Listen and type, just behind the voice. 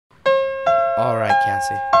All right,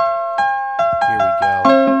 Cassie. Here we go.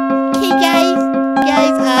 Hey guys,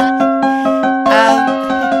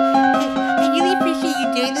 I really appreciate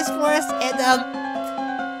you doing this for us. And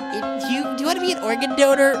do you want to be an organ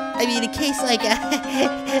donor? I mean, in case like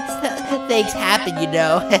things happen, you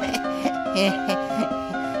know.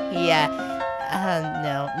 Yeah.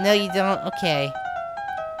 No, you don't. Okay.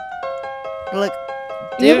 Look,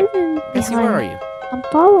 dude. Cassie, where are you? I'm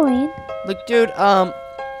following. Look, dude.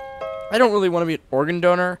 I don't really want to be an organ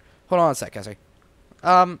donor. Hold on a sec, Cassie.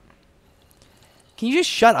 Can you just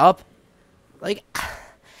shut up? Like,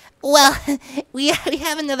 Well, we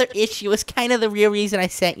have another issue. It's kind of the real reason I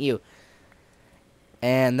sent you.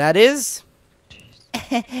 and that is?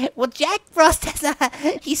 Well, Jack Frost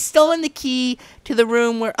he's stolen the key to the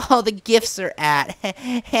room where all the gifts are at.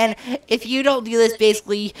 And if you don't do this,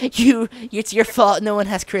 basically, it's your fault. No one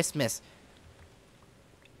has Christmas.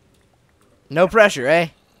 No pressure, eh?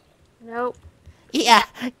 Nope. Yeah,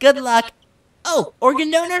 good luck. Oh, organ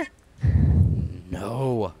donor?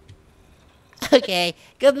 No. Okay,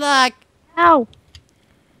 good luck. Ow.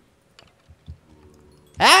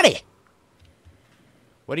 Howdy.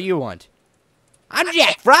 What do you want? I'm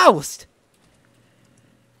Jack Frost.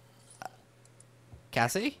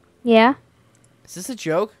 Cassie? Yeah. Is this a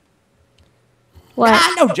joke? What?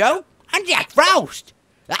 Ah, no joke. I'm Jack Frost.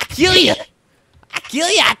 I kill you. I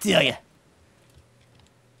tell you.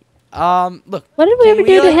 Look. What did we can ever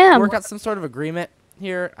do to like, him? work out some sort of agreement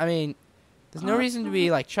here? I mean, there's no reason to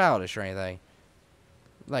be, like, childish or anything.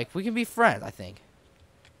 Like, we can be friends, I think.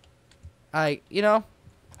 You know?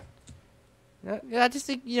 I just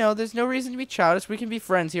think, you know, there's no reason to be childish. We can be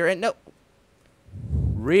friends here. And no.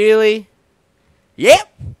 Really?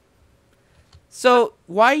 Yep. So,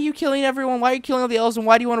 why are you killing everyone? Why are you killing all the elves? And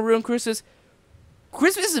why do you want to ruin Christmas?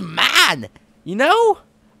 Christmas is mine. You know?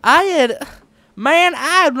 I had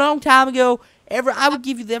a long time ago, I would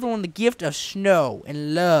give everyone the gift of snow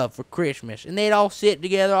and love for Christmas. And they'd all sit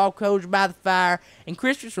together, all cozy by the fire. And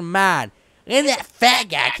Christmas was mine. And that fat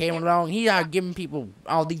guy came along. He started giving people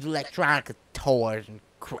all these electronic toys and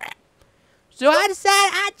crap. So I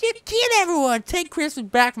decided I'd just kill everyone. Take Christmas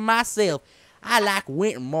back for myself. I like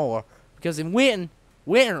winter more. Because in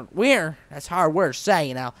winter, that's a hard word to say,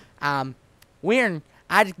 you know. Winter,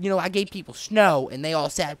 I gave people snow. And they all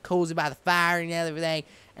sat cozy by the fire and everything.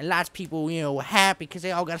 And lots of people, were happy because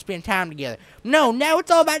they all got to spend time together. No, now it's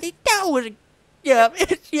all about these toys. Yeah,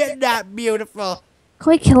 it's just not beautiful. Can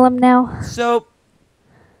we kill him now? So,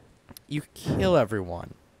 you kill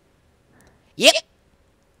everyone. Yep.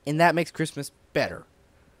 And that makes Christmas better.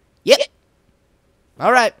 Yep.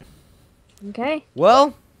 All right. Okay.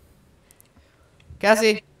 Well,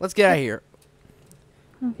 Cassie, let's get out of here.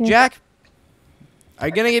 Okay. Jack, are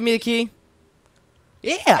you going to give me the key?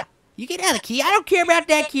 Yeah. You can have the key. I don't care about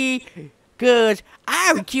that key. Because I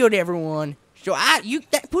already killed everyone. So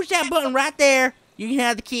push that button right there. You can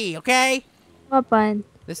have the key, okay? What button?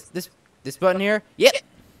 This button here? Yep.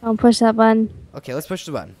 Don't push that button. Okay, let's push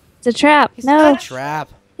the button. It's a trap. It's No. not a trap.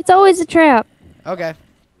 It's always a trap. Okay.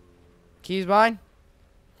 Key's mine?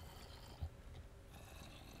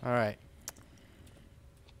 Alright.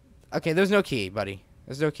 Okay, there's no key, buddy.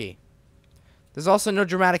 There's no key. There's also no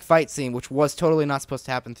dramatic fight scene, which was totally not supposed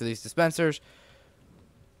to happen through these dispensers.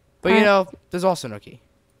 But, there's also no key.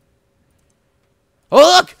 Oh,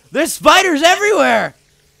 look! There's spiders everywhere!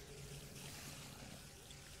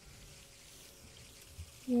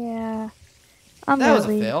 Yeah. That was a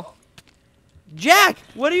fail. Jack,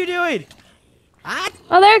 what are you doing?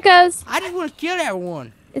 Oh, there it goes. I just want to kill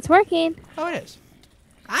everyone. It's working. Oh, it is.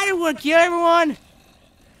 I just want to kill everyone.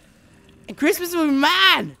 And Christmas will be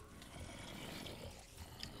mine.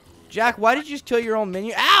 Jack, why did you just kill your own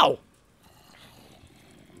minion? Ow!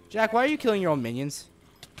 Jack, why are you killing your own minions?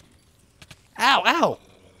 Ow, ow!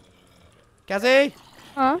 Cassie?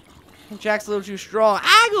 Huh? Jack's a little too strong.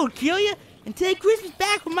 I'm going to kill you and take Christmas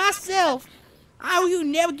back for myself. You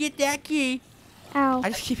never get that key. Ow. I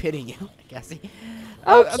just keep hitting you, Cassie.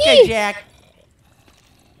 Oh, okay, key. Jack.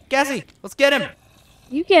 Cassie, let's get him.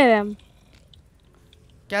 You get him.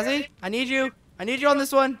 Cassie, I need you. I need you on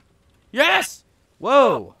this one. Yes!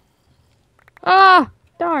 Whoa. Ah,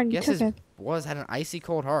 darn. You Guess took his it. boys had an icy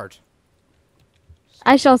cold heart.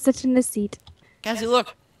 I shall sit in the seat. Cassie,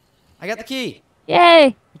 look. I got the key.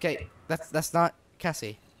 Yay. Okay, that's not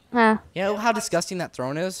Cassie. Huh. You know how disgusting that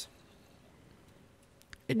throne is?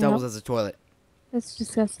 It No. doubles as a toilet. That's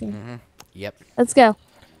disgusting. Mm-hmm. Yep. Let's go.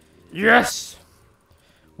 Yes!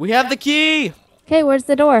 We have the key! Okay, where's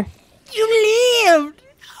the door? You lived.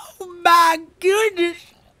 Oh, my goodness.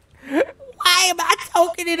 Why am I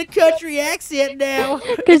talking in a country accent now?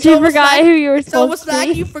 Because you forgot who you were It's supposed almost to like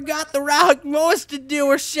be. you forgot the right voice to do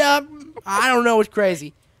or something. I don't know. It's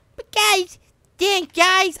crazy. But guys, dang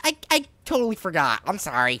guys, I totally forgot. I'm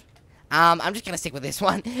sorry. I'm just gonna stick with this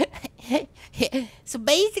one. So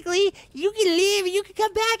basically, you can leave and you can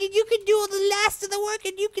come back and you can do all the last of the work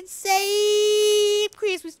and you can save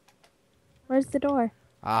Christmas. Where's the door?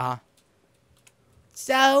 Uh-huh.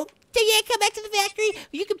 So yeah, come back to the factory.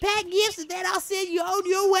 You can pack gifts and then I'll send you on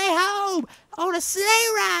your way home on a sleigh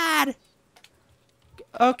ride.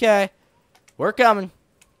 Okay. We're coming.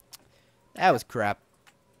 That was crap.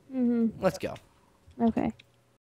 Mm-hmm. Let's go. Okay.